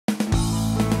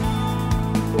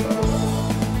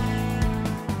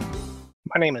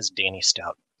My name is Danny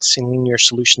Stout, Senior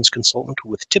Solutions Consultant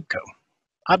with TIBCO.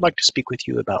 I'd like to speak with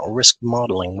you about risk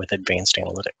modeling with advanced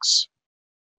analytics.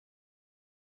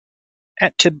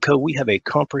 At TIBCO, we have a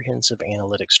comprehensive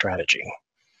analytics strategy.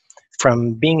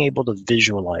 From being able to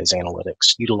visualize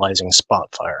analytics utilizing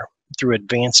Spotfire through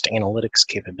advanced analytics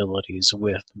capabilities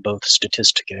with both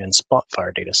Statistica and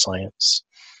Spotfire data science,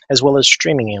 as well as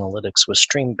streaming analytics with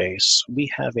Streambase,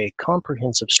 we have a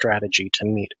comprehensive strategy to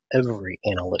meet every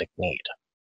analytic need.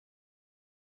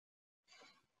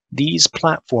 These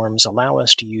platforms allow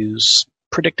us to use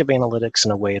predictive analytics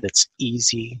in a way that's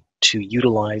easy to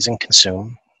utilize and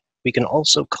consume. We can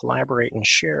also collaborate and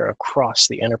share across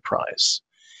the enterprise.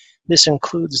 This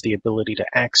includes the ability to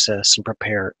access and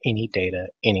prepare any data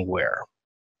anywhere.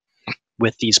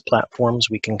 With these platforms,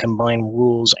 we can combine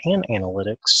rules and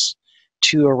analytics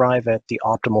to arrive at the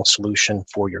optimal solution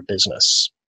for your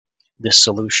business. This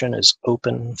solution is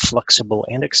open, flexible,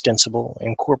 and extensible,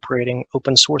 incorporating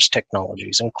open source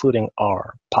technologies, including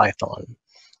R, Python,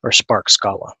 or Spark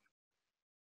Scala.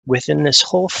 Within this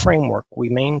whole framework, we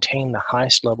maintain the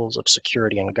highest levels of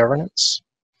security and governance,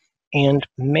 and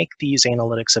make these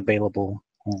analytics available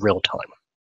real time.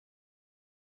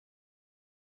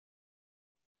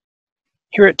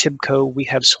 Here at TIBCO, we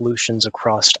have solutions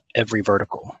across every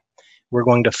vertical. We're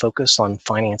going to focus on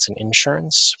finance and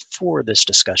insurance for this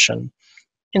discussion,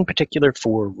 in particular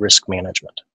for risk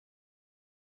management.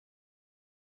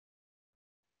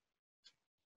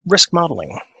 Risk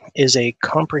modeling is a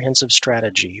comprehensive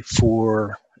strategy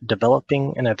for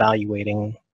developing and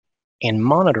evaluating and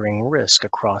monitoring risk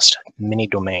across many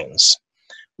domains.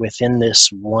 Within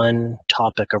this one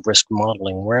topic of risk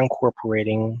modeling, we're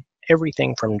incorporating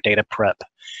everything from data prep,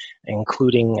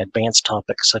 including advanced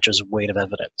topics such as weight of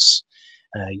evidence,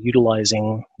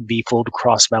 utilizing V-fold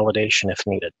cross-validation if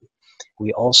needed.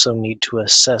 We also need to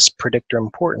assess predictor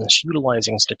importance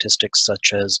utilizing statistics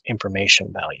such as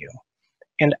information value.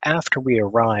 And after we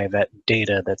arrive at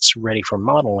data that's ready for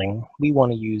modeling, we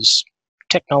want to use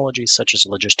technologies such as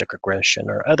logistic regression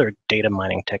or other data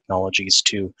mining technologies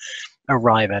to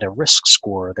arrive at a risk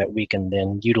score that we can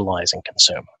then utilize and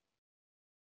consume.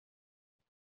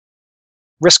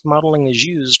 Risk modeling is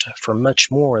used for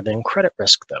much more than credit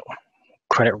risk, though.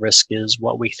 Credit risk is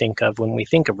what we think of when we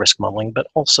think of risk modeling, but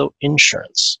also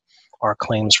insurance. Are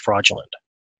claims fraudulent?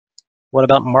 What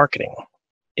about marketing?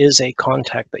 Is a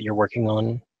contact that you're working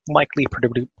on likely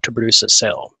to produce a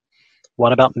sale?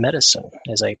 What about medicine?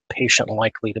 Is a patient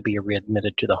likely to be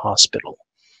readmitted to the hospital?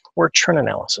 Or churn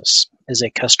analysis? Is a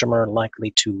customer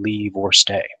likely to leave or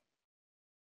stay?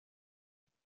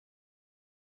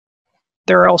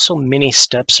 There are also many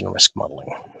steps in risk modeling.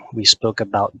 We spoke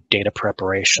about data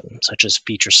preparation, such as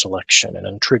feature selection and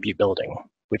attribute building,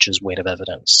 which is weight of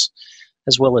evidence,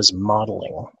 as well as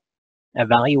modeling,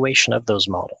 evaluation of those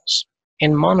models,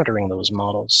 and monitoring those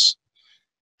models,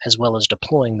 as well as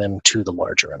deploying them to the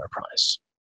larger enterprise.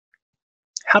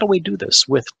 How do we do this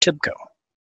with TIBCO?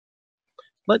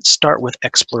 Let's start with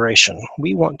exploration.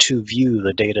 We want to view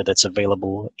the data that's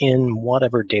available in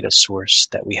whatever data source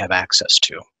that we have access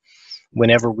to.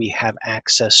 Whenever we have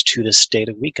access to this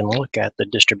data, we can look at the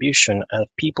distribution of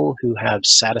people who have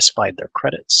satisfied their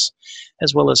credits,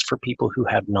 as well as for people who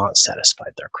have not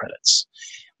satisfied their credits.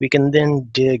 We can then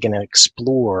dig and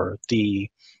explore the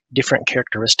different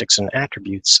characteristics and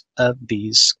attributes of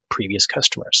these previous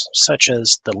customers, such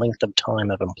as the length of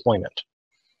time of employment,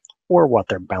 or what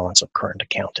their balance of current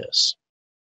account is.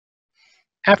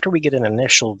 After we get an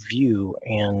initial view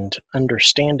and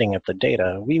understanding of the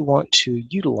data, we want to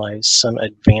utilize some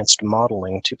advanced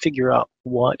modeling to figure out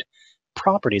what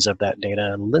properties of that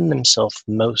data lend themselves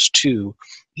most to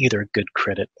either good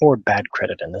credit or bad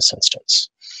credit in this instance.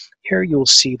 Here you'll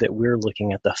see that we're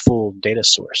looking at the full data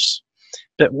source.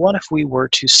 But what if we were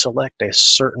to select a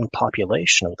certain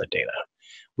population of the data?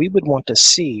 We would want to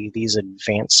see these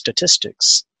advanced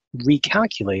statistics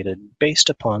recalculated based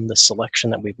upon the selection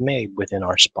that we've made within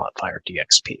our Spotfire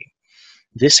DXP.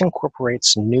 This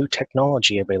incorporates new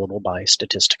technology available by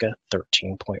Statistica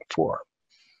 13.4.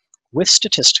 With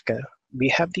Statistica, we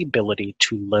have the ability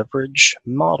to leverage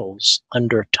models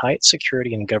under tight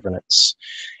security and governance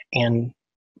and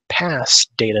pass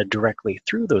data directly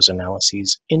through those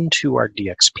analyses into our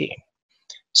DXP.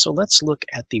 So let's look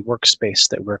at the workspace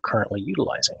that we're currently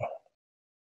utilizing.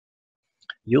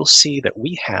 You'll see that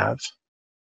we have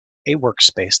a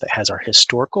workspace that has our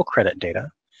historical credit data,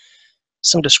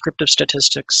 some descriptive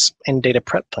statistics, and data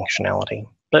prep functionality,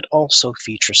 but also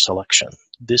feature selection.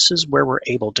 This is where we're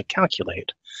able to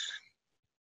calculate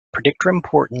predictor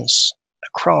importance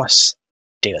across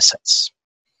data sets.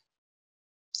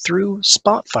 Through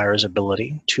Spotfire's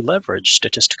ability to leverage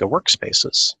statistical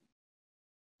workspaces,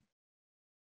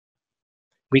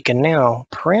 we can now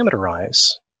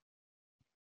parameterize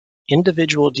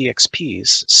individual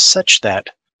DXPs such that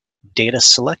data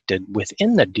selected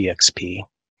within the DXP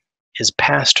is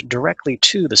passed directly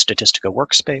to the statistical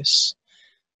workspace.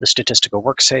 The statistical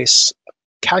workspace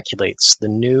calculates the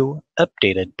new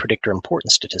updated predictor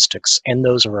importance statistics, and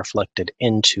those are reflected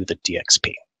into the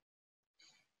DXP.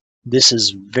 This is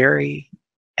very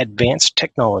advanced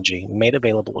technology made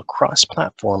available across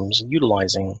platforms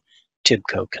utilizing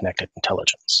TIBCO Connected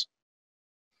Intelligence.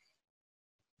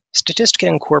 Statistica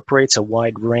incorporates a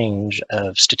wide range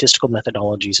of statistical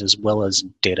methodologies as well as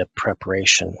data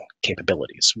preparation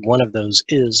capabilities. One of those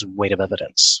is weight of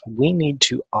evidence. We need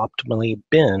to optimally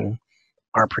bin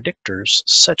our predictors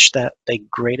such that the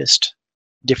greatest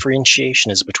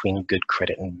differentiation is between good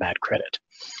credit and bad credit.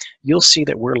 You'll see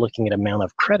that we're looking at amount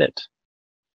of credit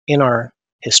in our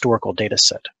historical data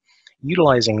set.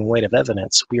 Utilizing weight of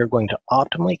evidence, we are going to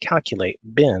optimally calculate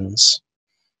bins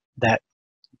that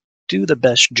do the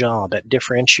best job at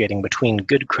differentiating between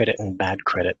good credit and bad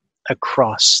credit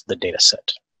across the data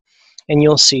set. And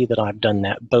you'll see that I've done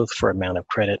that both for amount of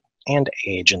credit and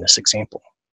age in this example.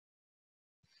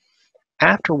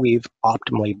 After we've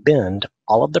optimally binned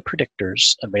all of the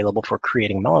predictors available for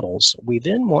creating models, we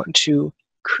then want to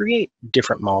create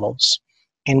different models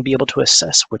and be able to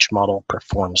assess which model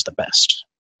performs the best.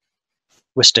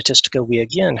 With Statistica, we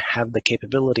again have the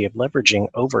capability of leveraging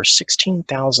over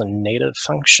 16,000 native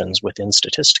functions within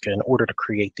Statistica in order to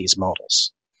create these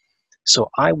models. So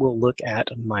I will look at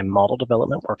my model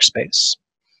development workspace.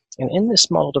 And in this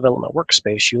model development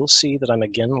workspace, you'll see that I'm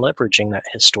again leveraging that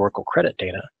historical credit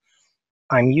data.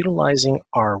 I'm utilizing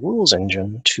our rules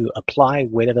engine to apply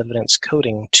weight of evidence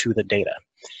coding to the data.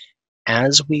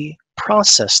 As we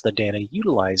process the data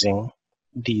utilizing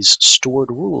these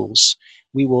stored rules,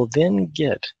 we will then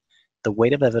get the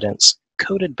weight of evidence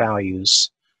coded values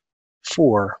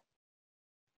for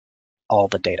all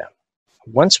the data.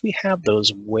 Once we have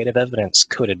those weight of evidence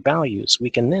coded values, we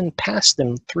can then pass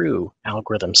them through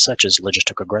algorithms such as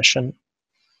logistic regression,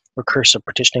 recursive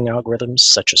partitioning algorithms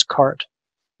such as CART,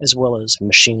 as well as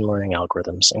machine learning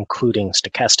algorithms, including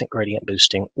stochastic gradient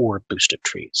boosting or boosted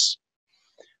trees.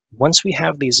 Once we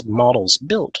have these models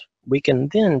built, we can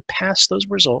then pass those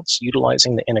results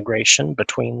utilizing the integration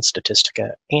between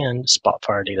Statistica and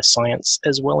Spotfire Data Science,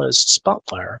 as well as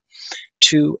Spotfire,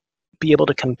 to be able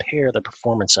to compare the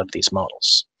performance of these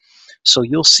models. So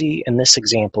you'll see in this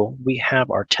example, we have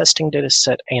our testing data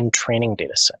set and training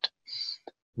data set.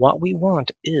 What we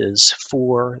want is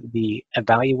for the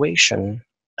evaluation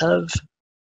of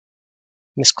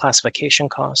misclassification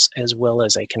costs as well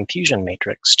as a confusion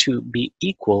matrix to be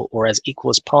equal or as equal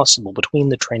as possible between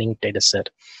the training data set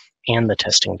and the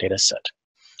testing data set.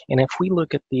 And if we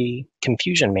look at the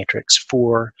confusion matrix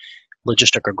for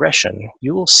logistic regression,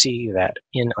 you will see that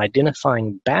in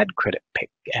identifying bad credit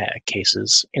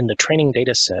cases in the training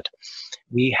data set,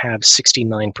 we have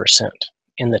 69%.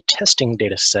 In the testing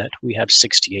data set, we have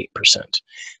 68%.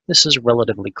 This is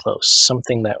relatively close,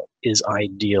 something that is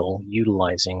ideal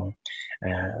utilizing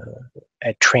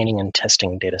a training and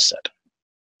testing data set.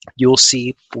 You'll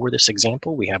see for this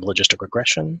example, we have logistic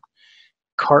regression,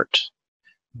 CART,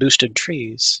 boosted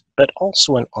trees, but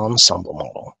also an ensemble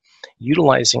model.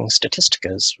 Utilizing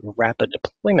Statistica's rapid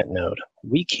deployment node,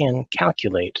 we can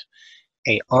calculate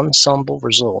an ensemble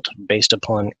result based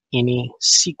upon any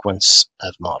sequence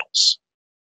of models.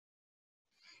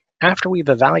 After we've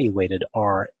evaluated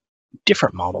our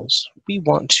different models, we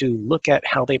want to look at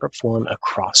how they perform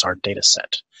across our data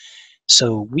set.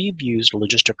 So we've used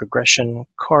logistic regression,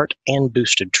 CART, and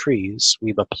boosted trees.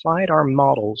 We've applied our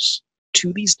models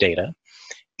to these data,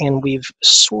 and we've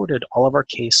sorted all of our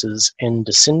cases in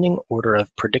descending order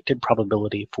of predicted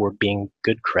probability for being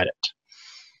good credit.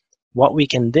 What we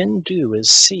can then do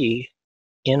is see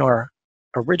in our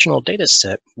original data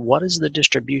set, what is the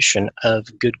distribution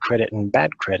of good credit and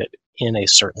bad credit in a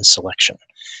certain selection.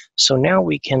 So now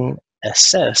we can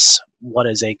assess what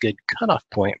is a good cutoff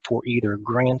point for either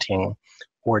granting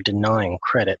or denying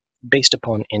credit based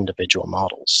upon individual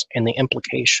models and the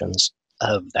implications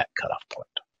of that cutoff point.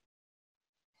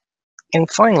 And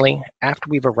finally, after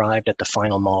we've arrived at the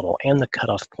final model and the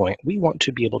cutoff point, we want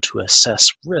to be able to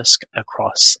assess risk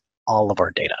across all of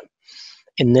our data.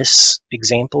 In this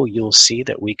example, you'll see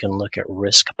that we can look at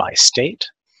risk by state,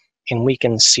 and we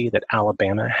can see that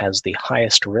Alabama has the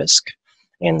highest risk,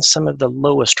 and some of the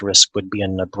lowest risk would be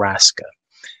in Nebraska,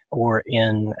 or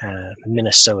in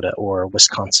Minnesota or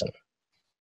Wisconsin.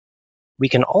 We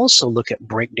can also look at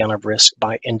breakdown of risk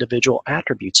by individual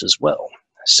attributes as well.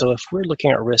 So if we're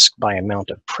looking at risk by amount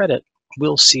of credit,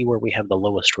 we'll see where we have the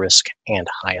lowest risk and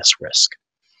highest risk.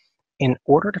 In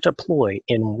order to deploy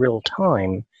in real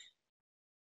time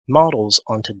models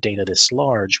onto data this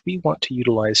large, we want to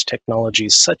utilize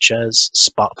technologies such as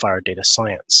Spotfire data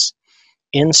science.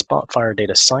 In Spotfire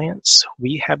data science,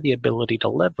 we have the ability to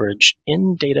leverage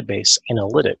in-database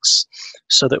analytics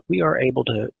so that we are able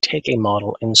to take a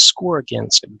model and score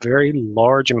against very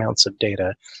large amounts of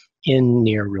data in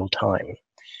near real time.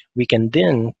 We can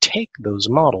then take those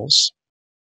models,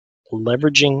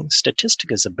 leveraging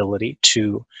Statistica's ability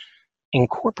to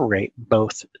incorporate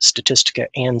both Statistica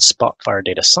and Spotfire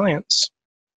data science,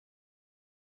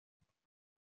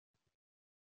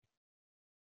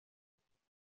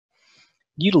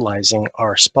 utilizing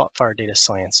our Spotfire data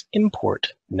science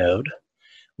import node,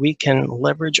 we can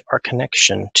leverage our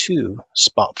connection to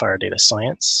Spotfire data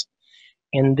science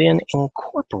and then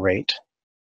incorporate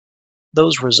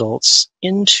those results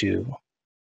into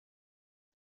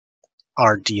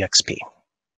our DXP.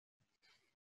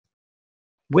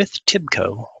 With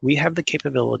TIBCO, we have the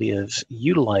capability of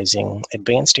utilizing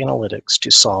advanced analytics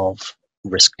to solve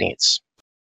risk needs.